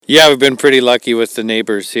Yeah, we've been pretty lucky with the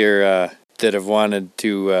neighbors here that have wanted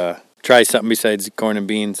to try something besides corn and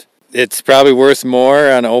beans. It's probably worth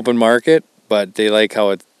more on an open market, but they like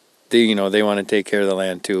how they want to take care of the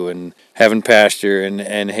land too, and having pasture and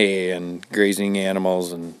hay and grazing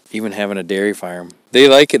animals and even having a dairy farm. They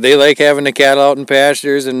like it. They like having the cattle out in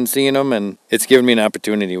pastures and seeing them, and it's given me an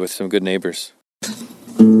opportunity with some good neighbors.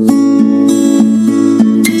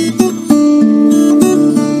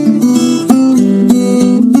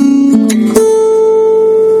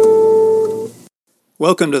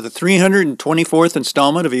 Welcome to the 324th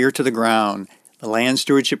installment of Ear to the Ground, the Land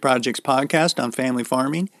Stewardship Project's podcast on family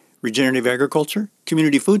farming, regenerative agriculture,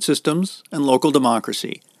 community food systems, and local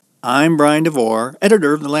democracy. I'm Brian DeVore,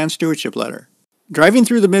 editor of the Land Stewardship Letter. Driving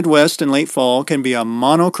through the Midwest in late fall can be a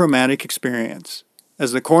monochromatic experience.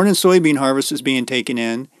 As the corn and soybean harvest is being taken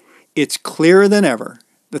in, it's clearer than ever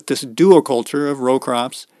that this duoculture of row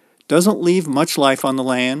crops doesn't leave much life on the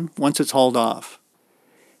land once it's hauled off.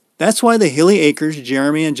 That's why the hilly acres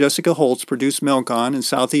Jeremy and Jessica Holtz produce milk on in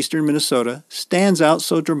southeastern Minnesota stands out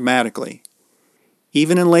so dramatically.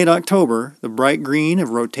 Even in late October, the bright green of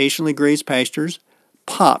rotationally grazed pastures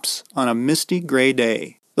pops on a misty gray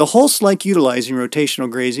day. The Holtz like utilizing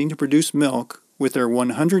rotational grazing to produce milk with their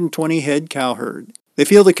 120 head cow herd. They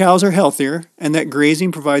feel the cows are healthier and that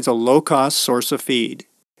grazing provides a low-cost source of feed.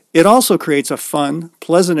 It also creates a fun,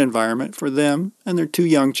 pleasant environment for them and their 2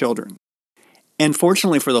 young children. And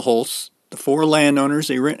fortunately for the Holtz, the 4 landowners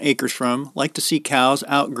they rent acres from like to see cows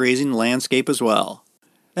out grazing the landscape as well.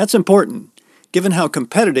 That's important, given how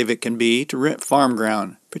competitive it can be to rent farm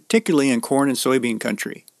ground, particularly in corn and soybean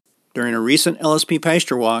country. During a recent LSP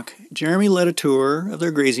pasture walk, Jeremy led a tour of their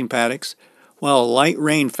grazing paddocks while a light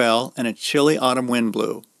rain fell and a chilly autumn wind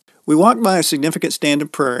blew. We walked by a significant stand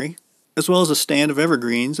of prairie, as well as a stand of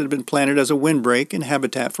evergreens that had been planted as a windbreak and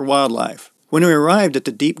habitat for wildlife. When we arrived at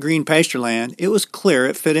the deep green pasture land, it was clear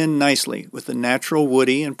it fit in nicely with the natural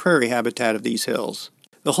woody and prairie habitat of these hills.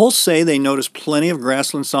 The Holtz say they noticed plenty of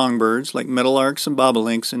grassland songbirds like meadowlarks and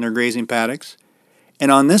bobolinks in their grazing paddocks,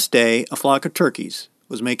 and on this day, a flock of turkeys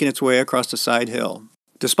was making its way across the side hill.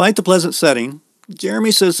 Despite the pleasant setting,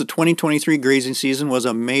 Jeremy says the 2023 grazing season was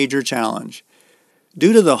a major challenge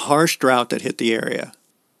due to the harsh drought that hit the area.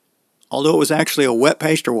 Although it was actually a wet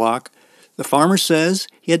pasture walk, the farmer says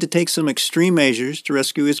he had to take some extreme measures to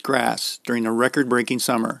rescue his grass during a record-breaking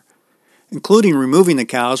summer, including removing the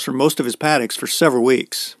cows from most of his paddocks for several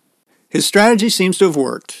weeks. His strategy seems to have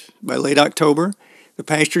worked. By late October, the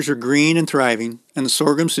pastures are green and thriving, and the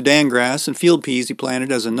sorghum, Sudan grass, and field peas he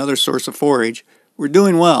planted as another source of forage were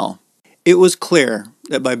doing well. It was clear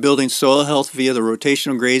that by building soil health via the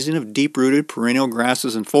rotational grazing of deep-rooted perennial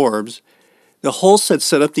grasses and forbs, the Holtz had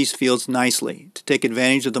set up these fields nicely to take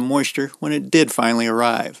advantage of the moisture when it did finally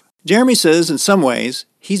arrive. Jeremy says in some ways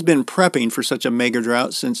he's been prepping for such a mega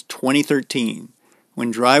drought since 2013,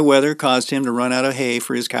 when dry weather caused him to run out of hay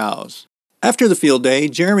for his cows. After the field day,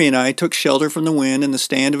 Jeremy and I took shelter from the wind in the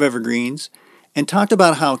stand of evergreens and talked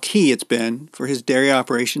about how key it's been for his dairy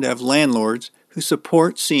operation to have landlords who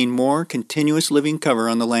support seeing more continuous living cover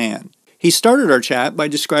on the land. He started our chat by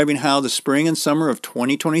describing how the spring and summer of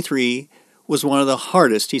 2023 was one of the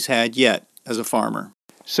hardest he's had yet as a farmer.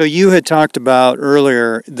 So you had talked about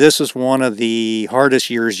earlier, this is one of the hardest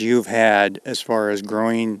years you've had as far as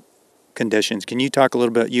growing conditions. Can you talk a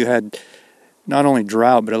little bit? You had not only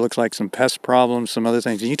drought, but it looks like some pest problems, some other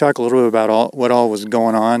things. Can you talk a little bit about what all was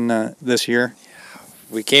going on this year?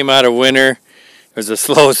 We came out of winter. It was a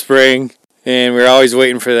slow spring, and we were always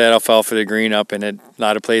waiting for that alfalfa to green up, and a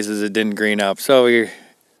lot of places it didn't green up. So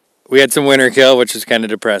we had some winter kill, which was kind of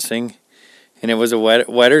depressing. And it was a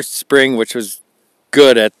wetter spring, which was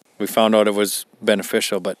good. We found out it was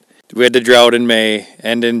beneficial, but we had the drought in May,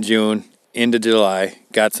 and in June, into July,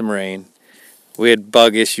 got some rain. We had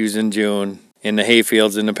bug issues in June, in the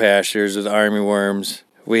hayfields, in the pastures with army worms.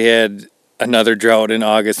 We had another drought in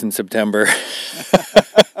August and September.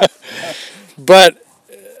 But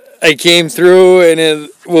I came through, and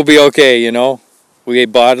it will be okay, you know. We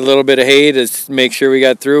bought a little bit of hay to make sure we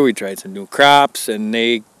got through. We tried some new crops, and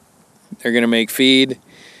they're going to make feed.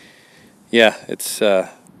 Yeah, it's, and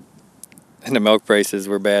the milk prices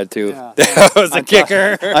were bad too. Yeah. That was a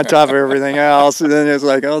kicker. On top of everything else. And then it's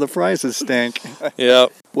like, oh, the prices stink. Yeah.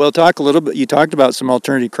 Well, talk a little bit. You talked about some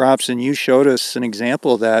alternative crops, and you showed us an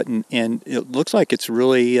example of that, and it looks like it's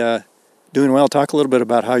really doing well. Talk a little bit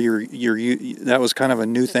about how that was kind of a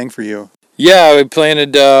new thing for you. Yeah, we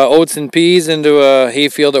planted oats and peas into a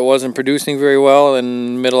hayfield that wasn't producing very well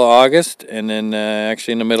in the middle of August. And then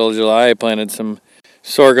actually in the middle of July, I planted some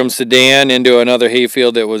sorghum Sudan into another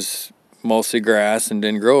hayfield that was mostly grass and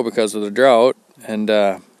didn't grow because of the drought. And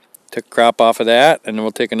took a crop off of that, and then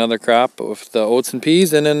we'll take another crop with the oats and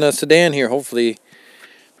peas, and then the Sudan here, hopefully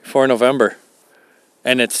before November.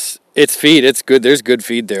 And it's feed. It's good. There's good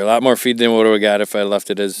feed there. A lot more feed than what we got if I left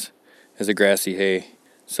it as a grassy hay.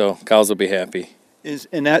 So cows will be happy.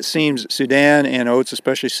 And that seems, Sudan and oats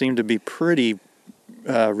especially seem to be pretty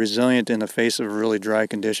resilient in the face of really dry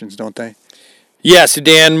conditions, don't they? Yeah,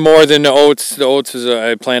 Sudan more than the oats. The oats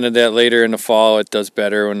I planted that later in the fall. It does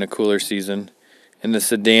better in the cooler season. In the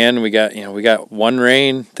Sudan, we got one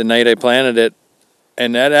rain the night I planted it,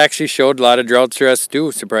 and that actually showed a lot of drought stress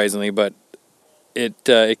too, surprisingly. But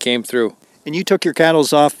it came through. And you took your cattle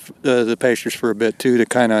off the pastures for a bit too to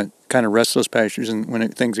kind of rest those pastures, and when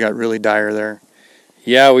things got really dire there.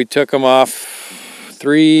 Yeah, we took them off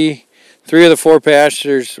three of the four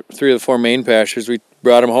pastures, 3 of the 4 main pastures. We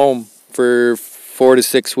brought them home for 4 to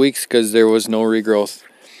 6 weeks because there was no regrowth,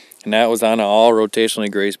 and that was on all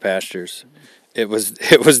rotationally grazed pastures. It was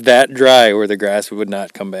that dry where the grass would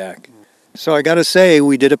not come back. So I got to say,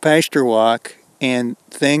 we did a pasture walk, and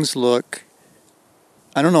things look.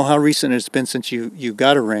 I don't know how recent it's been since you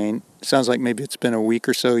got a rain. It sounds like maybe it's been a week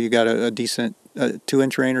or so. You got a decent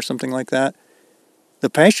 2-inch rain or something like that. The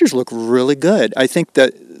pastures look really good. I think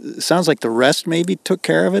that it sounds like the rest maybe took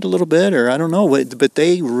care of it a little bit, or I don't know, but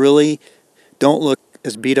they really don't look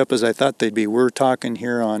as beat up as I thought they'd be. We're talking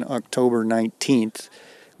here on October 19th.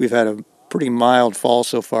 We've had a pretty mild fall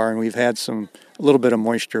so far, and we've had a little bit of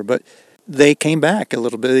moisture, but they came back a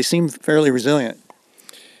little bit. They seem fairly resilient.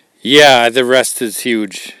 Yeah, the rest is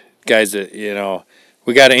huge. Guys,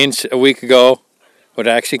 we got an inch a week ago, but it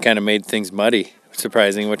actually kind of made things muddy,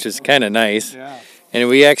 surprising, which is kind of nice. Yeah. And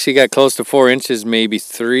we actually got close to 4 inches maybe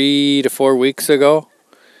 3 to 4 weeks ago,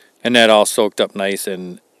 and that all soaked up nice.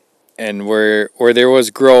 And where there was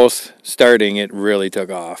growth starting, it really took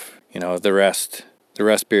off. The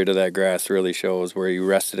rest period of that grass really shows where you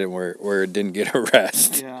rested it and where it didn't get a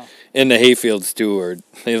rest. Yeah. In the hayfields too,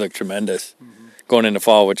 they look tremendous. Mm-hmm. Going into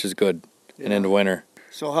fall, which is good, and into winter.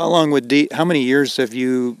 So how many years have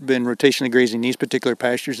you been rotationally grazing these particular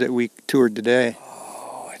pastures that we toured today?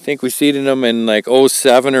 I think we seeded them in like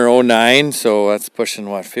 07 or 09, so that's pushing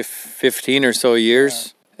 15 or so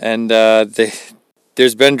years. Yeah. And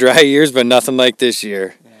there's been dry years, but nothing like this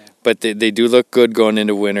year. Yeah. But they do look good going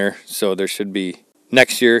into winter, so there should be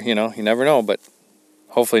next year. You never know, but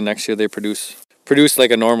hopefully next year they produce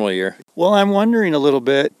like a normal year. Well, I'm wondering a little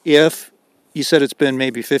bit if you said it's been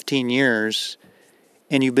maybe 15 years,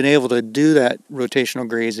 and you've been able to do that rotational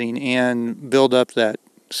grazing and build up that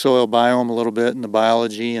soil biome a little bit and the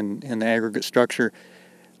biology and the aggregate structure.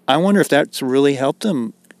 I wonder if that's really helped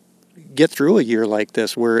them get through a year like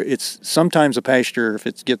this, where it's sometimes a pasture, if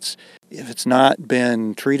it's not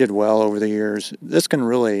been treated well over the years, this can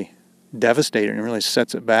really devastate it and really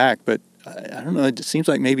sets it back. But I don't know, it seems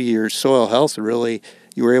like maybe your soil health really,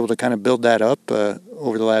 you were able to kind of build that up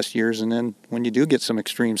over the last years, and then when you do get some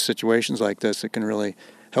extreme situations like this, it can really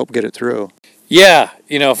help get it through. Yeah,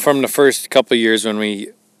 from the first couple of years when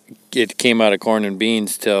it came out of corn and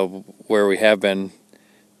beans to where we have been,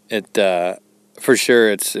 it for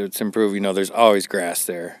sure it's improved. There's always grass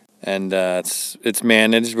there, and it's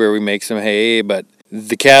managed where we make some hay, but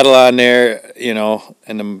the cattle on there,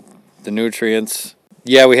 and the nutrients.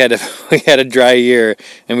 Yeah, we had a dry year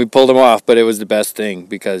and we pulled them off, but it was the best thing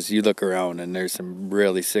because you look around and there's some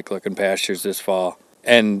really sick looking pastures this fall,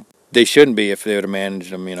 and they shouldn't be if they would have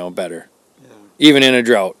managed them, better. Yeah. Even in a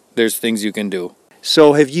drought, there's things you can do.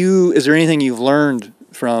 So is there anything you've learned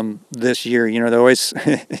from this year? They always,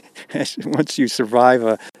 once you survive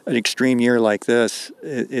an extreme year like this,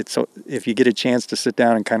 it's if you get a chance to sit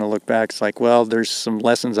down and kind of look back, it's like, well, there's some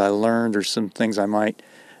lessons I learned, there's some things I might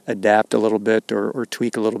adapt a little bit or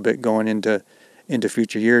tweak a little bit going into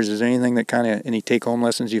future years. Is there anything any take-home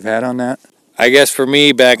lessons you've had on that? I guess for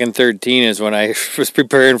me, back in 2013 is when I was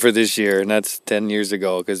preparing for this year, and that's 10 years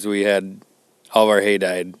ago, because we had all of our hay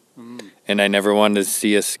died. And I never wanted to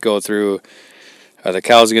see us go through, are the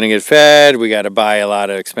cows going to get fed? We got to buy a lot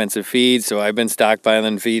of expensive feed. So I've been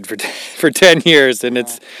stockpiling feed for 10 years, and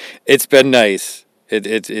it's been nice.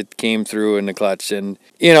 It came through in the clutch. And,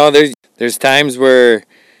 there's times where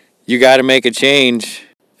you got to make a change.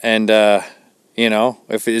 And,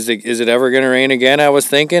 is it ever going to rain again? I was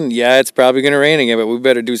thinking, yeah, it's probably going to rain again, but we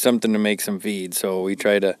better do something to make some feed. So we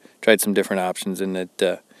tried some different options, and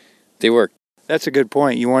they worked. That's a good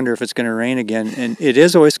point. You wonder if it's going to rain again, and it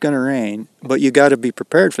is always going to rain, but you got to be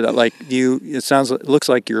prepared for that. It looks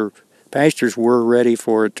like your pastures were ready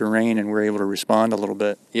for it to rain and were able to respond a little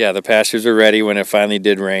bit. Yeah, the pastures were ready when it finally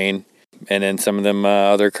did rain, and then some of them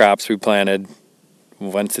other crops we planted,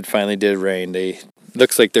 once it finally did rain,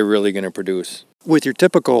 looks like they're really going to produce. With your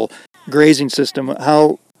typical grazing system,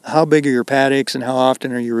 how big are your paddocks and how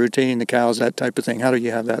often are you rotating the cows, that type of thing? How do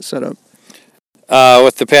you have that set up?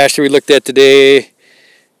 With the pasture we looked at today,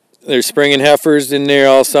 there's spring and heifers in there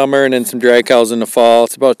all summer and then some dry cows in the fall.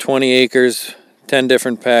 It's about 20 acres, 10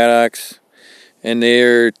 different paddocks, and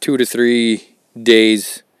they're 2 to 3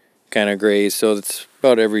 days kind of graze. So it's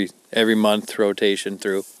about every month rotation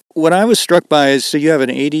through. What I was struck by is, so you have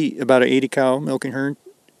about an 80 cow milking herd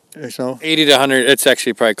or so? 80 to 100, it's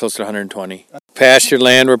actually probably close to 120. Pasture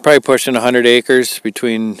land, we're probably pushing 100 acres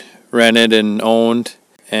between rented and owned.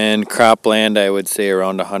 And cropland, I would say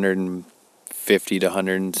around 150 to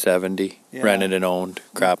 170 rented and owned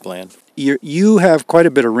cropland. You have quite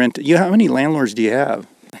a bit of rent. How many landlords do you have?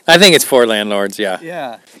 I think it's 4 landlords, yeah.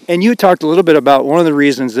 Yeah. And you talked a little bit about one of the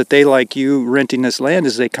reasons that they like you renting this land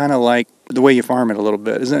is they kind of like the way you farm it a little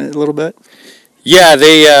bit. Isn't it a little bit? Yeah,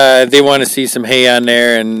 they want to see some hay on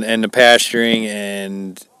there and the pasturing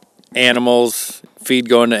and animals, feed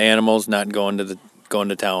going to animals, not going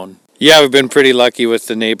to town. Yeah, we've been pretty lucky with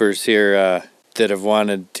the neighbors here that have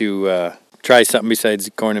wanted to try something besides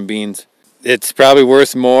corn and beans. It's probably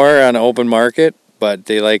worth more on an open market, but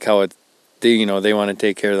they like how they want to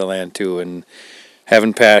take care of the land too, and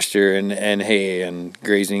having pasture and hay and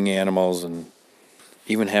grazing animals and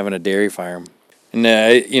even having a dairy farm. And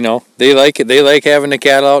they like it. They like having the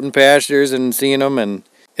cattle out in pastures and seeing them, and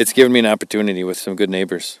it's given me an opportunity with some good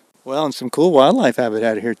neighbors. Well, and some cool wildlife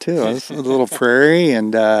habitat here, too. There's a little prairie,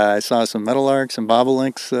 and I saw some meadowlarks and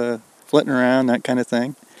bobolinks flitting around, that kind of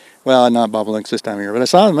thing. Well, not bobolinks this time of year, but I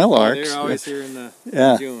saw the meadowlarks. They're always here in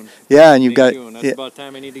June. Yeah, and you've got... June. That's about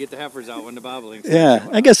time I need to get the heifers out when the bobolinks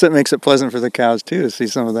I guess that makes it pleasant for the cows, too, to see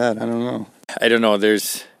some of that. I don't know.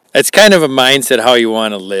 It's kind of a mindset how you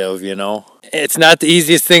want to live, It's not the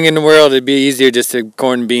easiest thing in the world. It'd be easier just to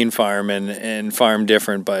corn and bean farm and farm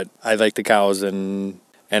different, but I like the cows and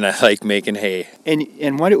I like making hay.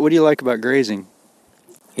 And what do you like about grazing?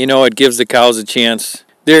 It gives the cows a chance.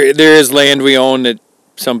 There is land we own that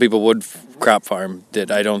some people would crop farm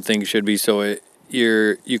that I don't think should be. So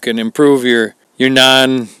you can improve your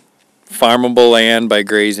non-farmable land by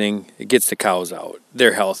grazing. It gets the cows out.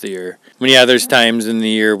 They're healthier. There's times in the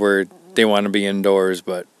year where they want to be indoors,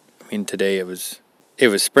 but today it was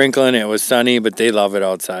sprinkling, it was sunny, but they love it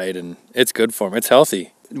outside, and it's good for them. It's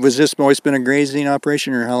healthy. Was this always been a grazing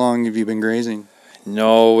operation, or how long have you been grazing?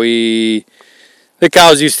 No, the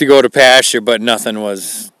cows used to go to pasture, but nothing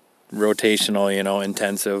was rotational,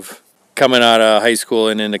 intensive. Coming out of high school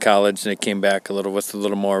and into college, and it came back with a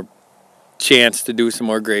little more chance to do some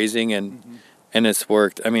more grazing, and it's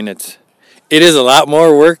worked. It is a lot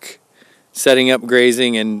more work setting up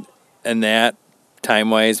grazing and that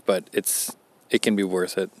time-wise, but it can be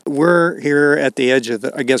worth it. We're here at the edge of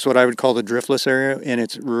I guess what I would call the driftless area, and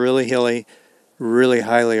it's really hilly, really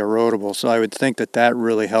highly erodible. So I would think that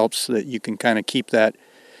really helps, that you can kind of keep that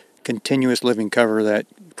continuous living cover, that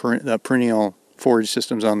perennial forage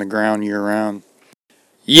systems on the ground year-round.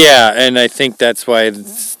 Yeah, and I think that's why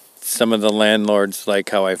some of the landlords like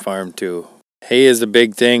how I farm too. Hay is a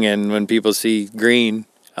big thing, and when people see green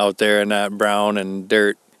out there and not brown and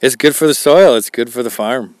dirt, it's good for the soil. It's good for the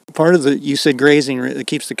farm. Part of you said grazing, it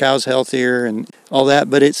keeps the cows healthier and all that,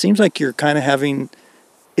 but it seems like you're kind of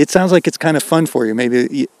it sounds like it's kind of fun for you.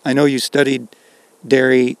 Maybe, I know you studied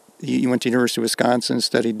dairy, you went to University of Wisconsin,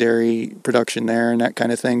 studied dairy production there and that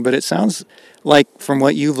kind of thing, but it sounds like from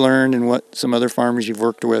what you've learned and what some other farmers you've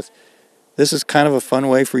worked with, this is kind of a fun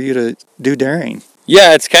way for you to do dairying.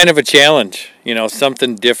 Yeah, it's kind of a challenge,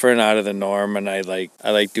 something different out of the norm, and I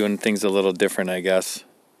like doing things a little different, I guess.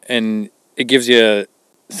 And it gives you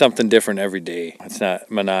something different every day. It's not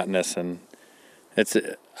monotonous, and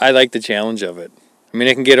I like the challenge of it.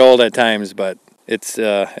 It can get old at times, but it's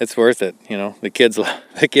worth it. The kids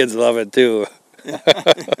love it too.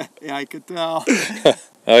 Yeah, I could tell.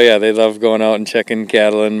 Oh yeah, they love going out and checking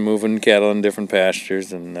cattle and moving cattle in different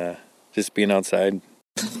pastures and just being outside.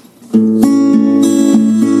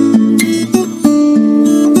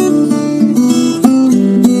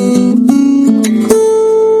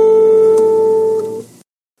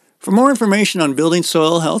 For more information on building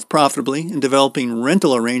soil health profitably and developing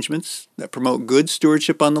rental arrangements that promote good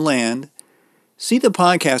stewardship on the land, see the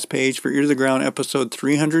podcast page for Ear to the Ground episode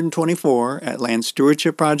 324 at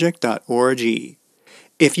landstewardshipproject.org.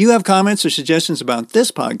 If you have comments or suggestions about this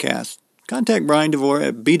podcast, contact Brian DeVore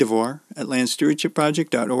at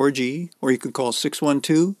bdevore@landstewardshipproject.org, or you can call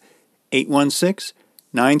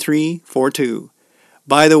 612-816-9342.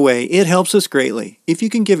 By the way, it helps us greatly if you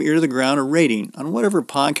can give Ear to the Ground a rating on whatever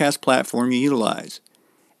podcast platform you utilize.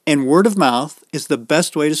 And word of mouth is the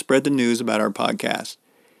best way to spread the news about our podcast.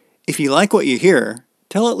 If you like what you hear,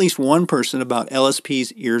 Tell at least one person about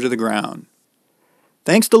LSP's Ear to the Ground.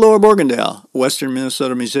 Thanks to Laura Borgendale, a Western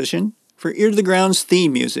Minnesota musician, for Ear to the Ground's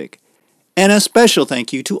theme music. And a special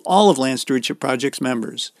thank you to all of Land Stewardship Project's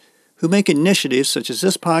members who make initiatives such as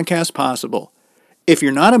this podcast possible. If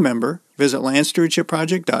you're not a member, visit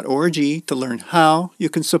landstewardshipproject.org to learn how you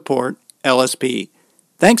can support LSP.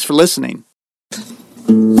 Thanks for listening.